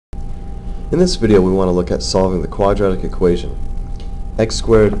In this video, we want to look at solving the quadratic equation. X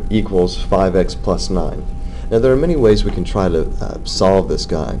squared equals 5x plus 9. Now, there are many ways we can try to solve this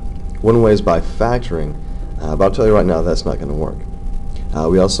guy. One way is by factoring, but I'll tell you right now that's not going to work.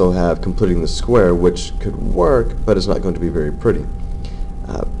 We also have completing the square, which could work, but it's not going to be very pretty.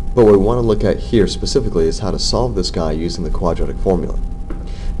 But what we want to look at here specifically is how to solve this guy using the quadratic formula.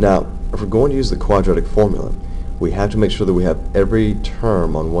 Now, if we're going to use the quadratic formula, we have to make sure that we have every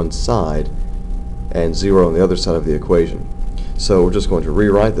term on one side and 0 on the other side of the equation. So we're just going to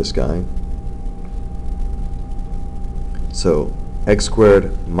rewrite this guy. So x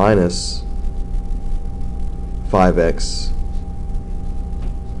squared minus 5x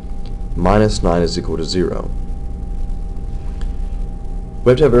minus 9 is equal to 0.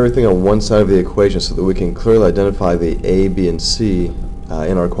 We have to have everything on one side of the equation so that we can clearly identify the a, b, and c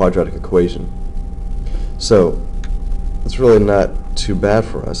in our quadratic equation. So it's really not too bad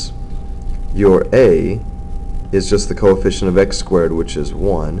for us. Your a is just the coefficient of x squared, which is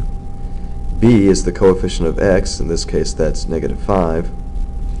 1. b is the coefficient of x, in this case that's negative 5.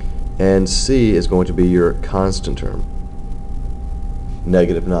 And c is going to be your constant term,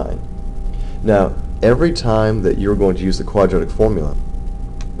 negative 9. Now, every time that you're going to use the quadratic formula,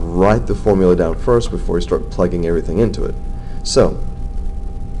 write the formula down first before you start plugging everything into it. So,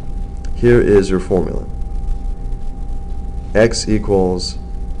 here is your formula. X equals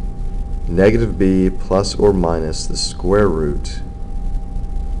negative b plus or minus the square root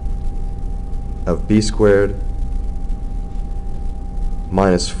of b squared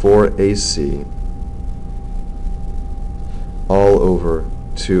minus 4ac all over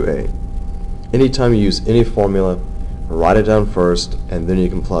 2a. Anytime you use any formula, write it down first and then you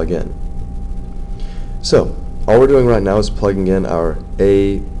can plug in. So, all we're doing right now is plugging in our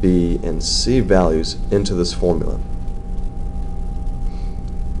a, b, and c values into this formula.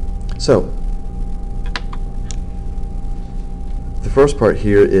 So, the first part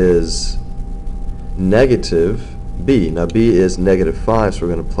here is negative b. Now b is negative 5, so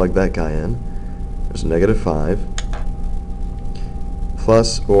we're going to plug that guy in. There's negative 5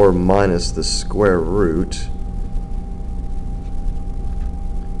 plus or minus the square root.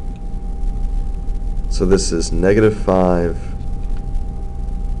 So this is negative 5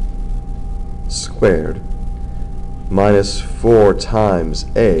 squared minus 4 times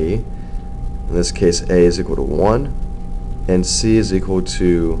a. In this case, a is equal to 1, and c is equal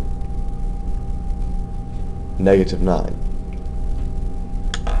to negative 9.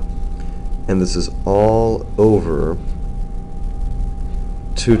 And this is all over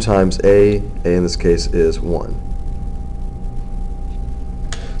 2 times a in this case is 1.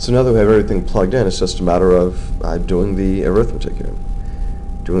 So now that we have everything plugged in, it's just a matter of doing the arithmetic here,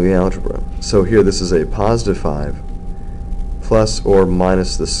 doing the algebra. So here this is a positive 5 plus or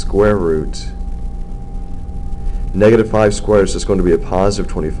minus the square root. Negative 5 squared is just going to be a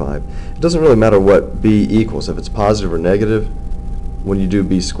positive 25. It doesn't really matter what b equals. If it's positive or negative, when you do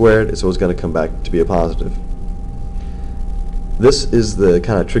b squared, it's always going to come back to be a positive. This is the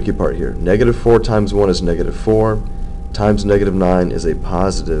kind of tricky part here. Negative 4 times 1 is negative 4, times negative 9 is a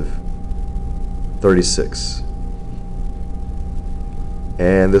positive 36.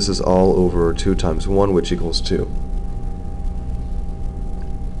 And this is all over 2 times 1, which equals 2.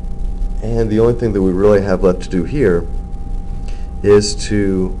 And the only thing that we really have left to do here is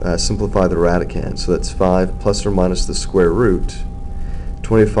to simplify the radicand. So that's 5 plus or minus the square root.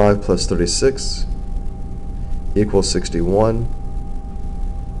 25 plus 36 equals 61.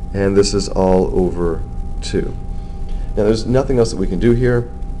 And this is all over 2. Now there's nothing else that we can do here.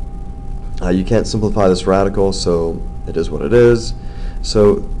 You can't simplify this radical, so it is what it is.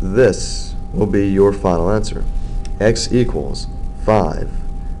 So this will be your final answer. X equals 5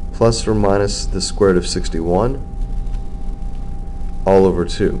 plus or minus the square root of 61 all over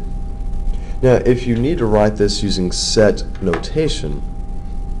 2. Now, if you need to write this using set notation,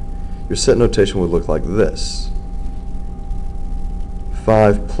 your set notation would look like this.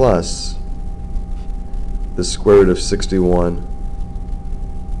 5 plus the square root of 61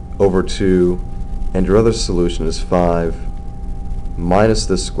 over 2, and your other solution is 5 minus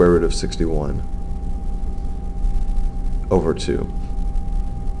the square root of 61 over 2.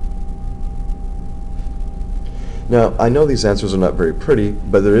 Now, I know these answers are not very pretty,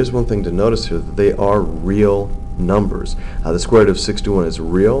 but there is one thing to notice here, that they are real numbers. The square root of 61 is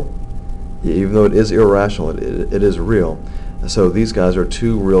real. Even though it is irrational, it is real. So these guys are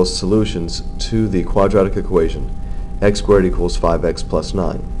two real solutions to the quadratic equation. X squared equals 5x plus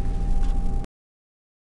 9.